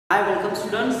Hi, welcome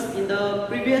students. In the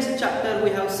previous chapter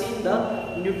we have seen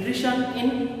the nutrition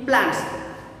in plants.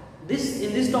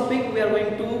 In this topic we are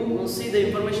going to see the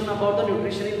information about the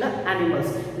nutrition in the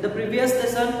animals. In the previous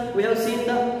lesson we have seen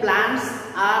the plants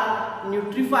are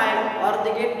nutrified or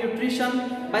they get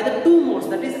nutrition by the two modes,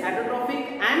 that is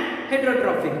autotrophic and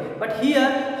heterotrophic. But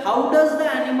here how does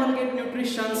the animal get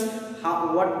nutrition?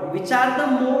 Which are the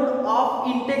mode of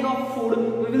intake of food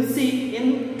we will see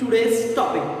in today's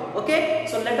topic. Okay,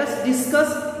 so let us discuss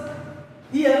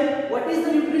here what is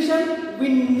the nutrition. We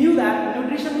knew that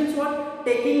nutrition means what?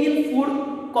 Taking in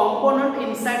food component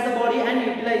inside the body and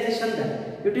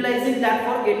utilizing that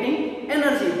for getting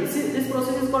energy. This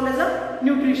process is called as a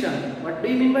nutrition. What do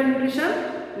you mean by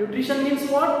nutrition? Nutrition means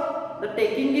what? The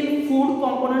taking in food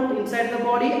component inside the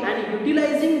body and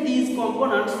utilizing these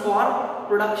components for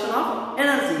production of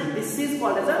energy. This is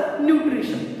called as a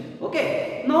nutrition.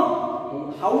 Okay.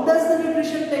 Now, how does the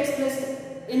nutrition takes place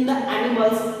in the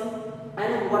animals,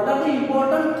 and what are the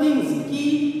important things,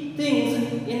 key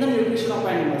things in the nutrition of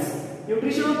animals?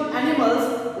 Nutrition of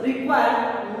animals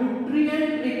require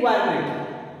nutrient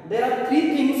requirement. There are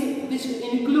three things which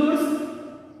includes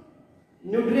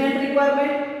nutrient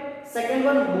requirement, second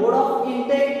one mode of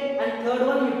intake, and third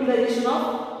one utilization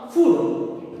of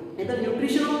food. In the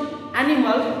nutrition of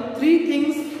animals, three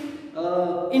things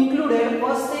included.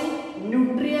 First thing,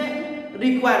 nutrient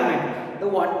requirement.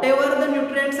 Whatever the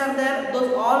nutrients are there,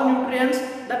 those all nutrients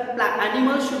that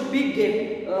animals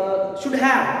should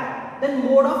have. Then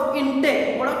mode of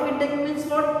intake. Mode of intake means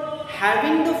what?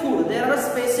 Having the food. There are a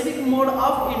specific mode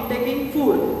of intaking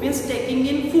food, means taking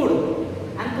in food.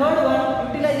 And third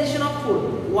one, utilization of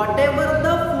food. Whatever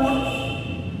the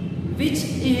food which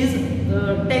is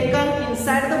taken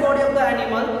inside the body of the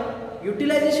animal,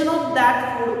 utilization of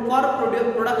that food for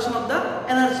production of the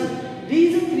energy.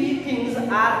 These three things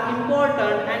are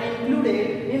important and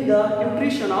included in the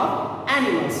nutrition of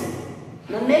animals.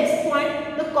 The next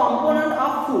point, the component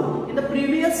of food. In the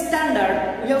previous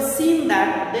standard, we have seen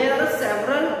that there are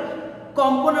several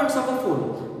components of a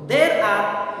food. There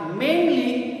are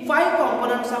mainly 5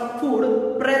 components of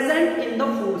food present in the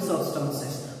food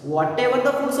substances. Whatever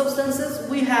the food substances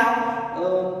we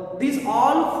have, these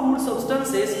all food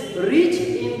substances rich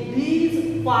in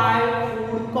these 5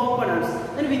 food components.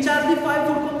 Then which are the 5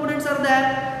 food components are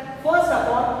there? First of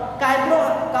all,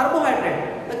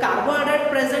 carbohydrate. The carbohydrate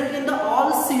present in the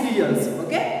all cereals.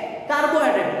 Okay,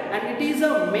 carbohydrate, and it is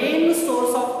a main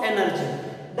source of energy.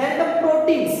 Then the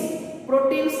proteins.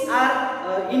 Proteins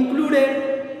are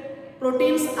included.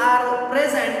 Proteins are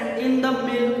present in the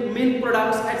milk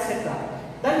products, etc.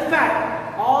 Then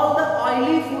fat. All the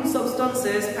oily food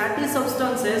substances, fatty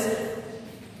substances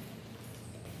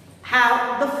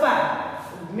have the fat,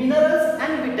 minerals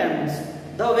and vitamins.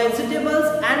 The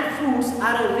vegetables and fruits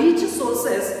are rich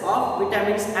sources of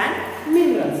vitamins and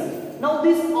minerals. Now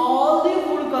all the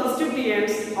food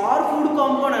constituents or food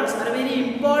components are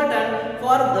very important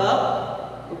for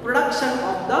the production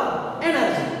of the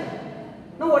energy.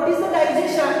 Now what is the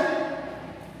digestion?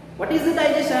 What is the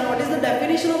digestion? What is the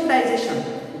definition of digestion?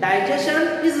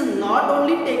 Digestion is not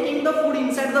only taking the food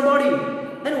inside the body.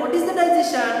 Then what is the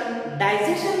digestion?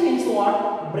 Digestion means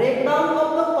what? Breakdown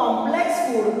of the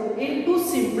complex food into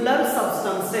simpler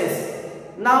substances.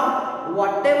 Now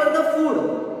whatever the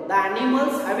food, the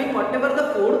animals having whatever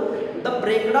the food, the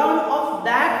breakdown of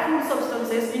that food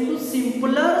substances into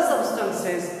simpler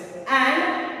substances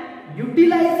and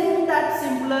utilizing that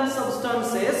simpler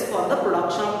substances for the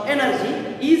production of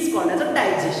energy is called as a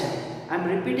digestion. I am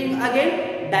repeating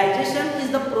again, digestion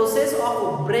is the process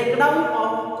of breakdown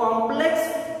of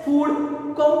complex food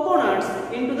components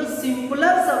into the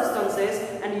simpler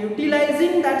substances and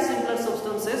utilizing that simpler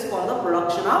substances for the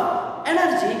production of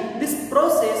energy. This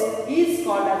process is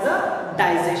called as a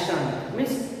digestion.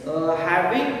 Means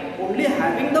only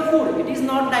having the food, it is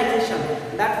not digestion.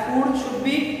 That food should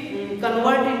be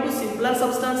converted into simpler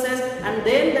substances, and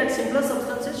then that simpler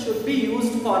substances should be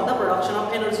used for the production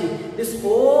of energy. This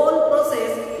whole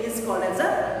process is called as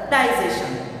a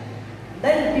digestion.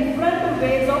 Then different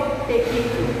ways of taking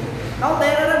food. Now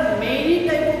there are many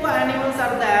types of animals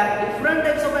are there, different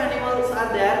types of animals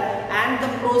are there, and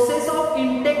the process of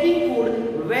intaking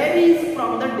food varies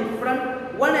from the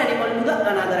different one animal to the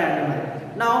another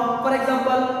animal. Now for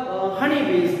example,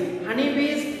 honeybees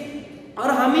or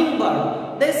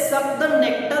hummingbird, they suck the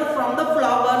nectar from the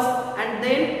flowers and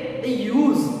then they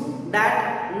use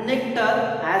that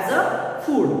nectar as a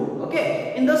food.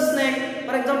 Okay, in the snake,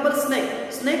 for example,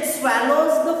 snake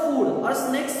swallows the food or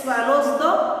snake swallows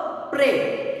the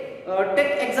prey.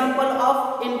 Take example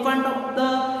of in front of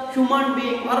the human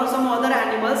being or some other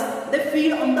animals, they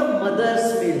feed on the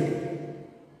mother's milk.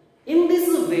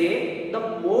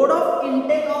 mode of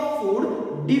intake of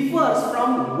food differs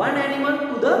from one animal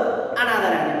to the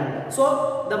another animal.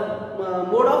 So the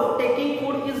mode of taking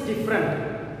food is different.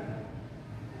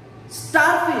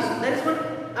 Starfish, there is one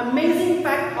amazing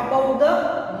fact about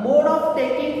the mode of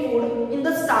taking food in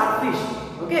the starfish.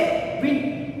 Okay,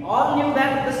 we all knew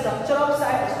that the structure of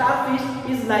starfish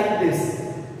is like this.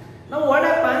 Now what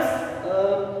happens?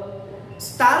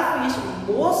 Starfish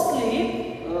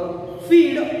mostly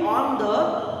feed on the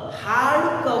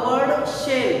hard covered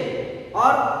shell,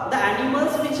 or the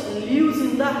animals which lives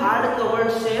in the hard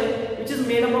covered shell, which is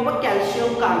made up of a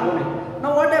calcium carbonate.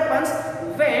 Now what happens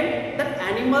when that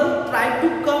animal try to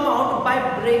come out by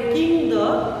breaking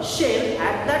the shell?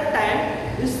 At that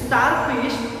time, the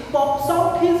starfish pops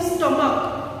out his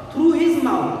stomach through his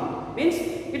mouth. Means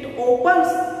it opens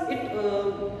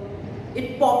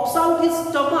it pops out his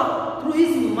stomach through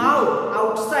his mouth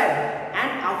outside,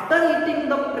 and after eating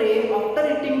the prey, after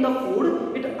eating the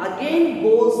food, it again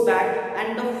goes back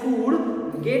and the food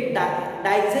get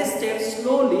digested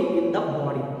slowly in the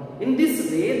body. In this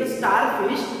way, the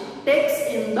starfish takes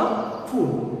in the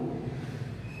food.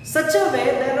 Such a way,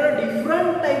 there are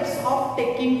different types of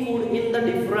taking food in the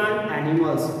different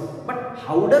animals. But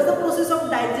how does the process of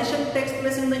digestion takes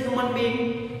place in the human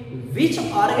being? Which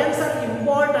organs are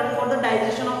important for the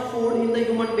digestion of food in the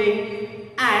human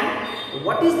being? And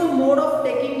what is the mode of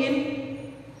taking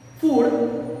in food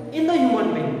in the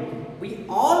human being? We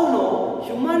all know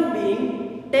human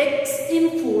being takes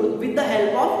in food with the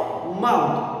help of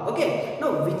mouth. Okay.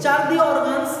 Now, which are the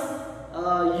organs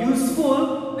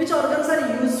useful? Which organs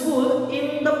are useful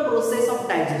in the process of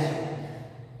digestion?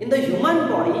 In the human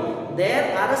body,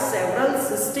 there are several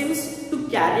systems to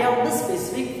carry out the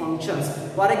specific functions.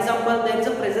 For example, there is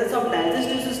a presence of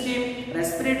digestive system,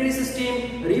 respiratory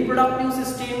system, reproductive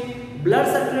system, blood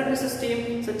circulatory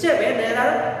system. Such a way, there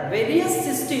are various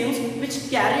systems which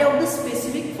carry out the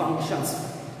specific functions.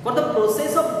 For the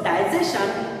process of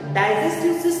digestion,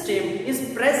 digestive system is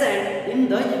present in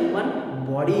the human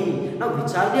body. Now,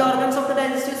 which are the organs of the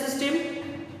digestive system?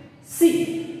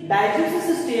 See. Digestive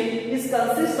system is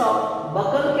consist of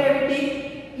buccal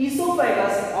cavity,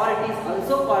 esophagus, or it is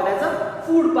also called as a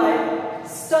food pipe,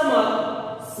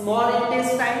 stomach, small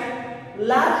intestine,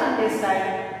 large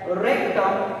intestine,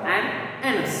 rectum, and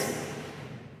anus.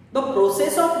 The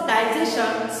process of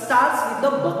digestion starts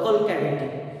with the buccal cavity.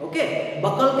 Okay,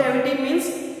 buccal cavity means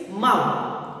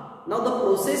mouth. Now the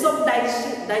process of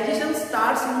digestion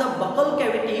starts in the buccal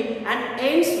cavity and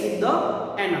ends with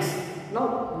the anus.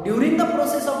 Now, during the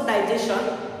process of digestion,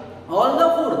 all the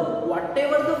food,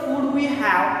 whatever the food we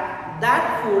have,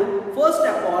 that food first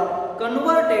of all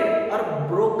converted or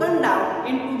broken down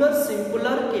into the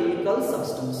simpler chemical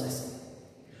substances.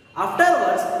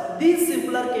 Afterwards, these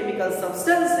simpler chemical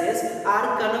substances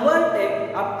are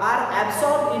converted or are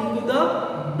absorbed into the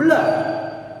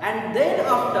blood, and then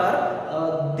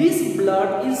after this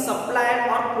blood is supplied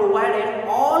or provided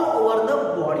all over the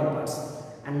body parts.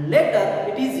 And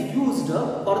later it is used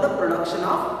for the production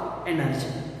of energy.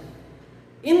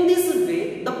 In this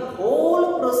way, the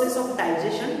whole process of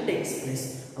digestion takes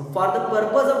place. And for the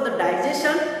purpose of the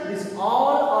digestion, these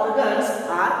all organs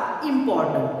are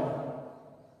important.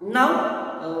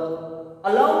 Now,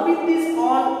 along with these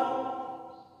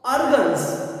all organs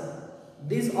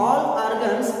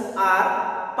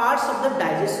are parts of the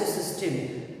digestive system.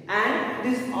 And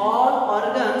these all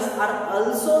organs are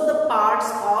also the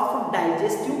parts of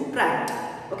digestive tract.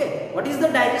 Okay, what is the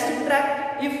digestive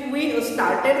tract? If we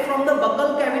started from the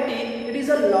buccal cavity, it is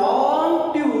a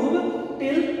long tube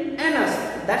till anus.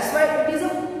 That's why it is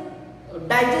a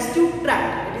digestive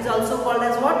tract. It is also called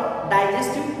as what?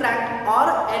 Digestive tract or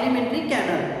alimentary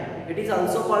canal. It is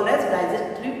also called as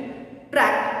digestive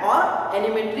tract or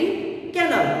alimentary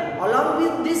canal. Along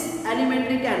with this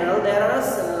alimentary canal, there are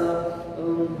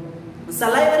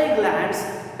salivary glands,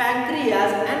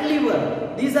 pancreas, and liver.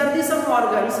 These are the some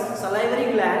organs: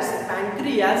 salivary glands,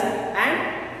 pancreas, and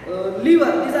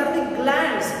liver. These are the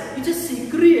glands which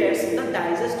secretes the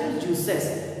digestive juices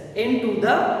into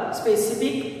the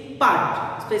specific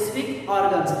part, specific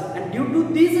organs. And due to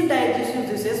these digestive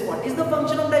juices, what is the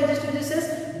function of digestive juices?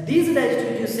 These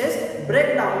digestive juices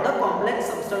break down the complex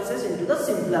substances into the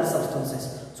simpler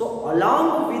substances. So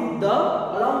along with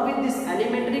this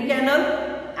alimentary canal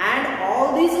and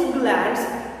all these glands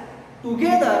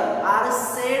together are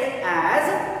said as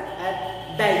a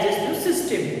digestive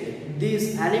system.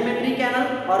 These alimentary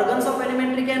canal, organs of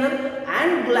alimentary canal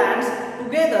and glands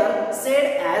together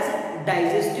said as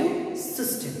digestive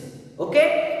system.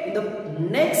 Okay, in the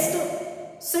next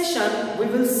session we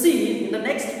will see, in the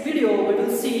next video we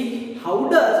will see how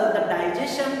does the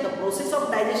digestion, the process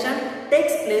of digestion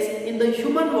takes place in the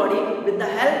human body with the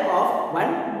help of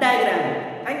one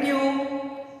diagram. Thank you.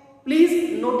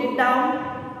 Please note it down.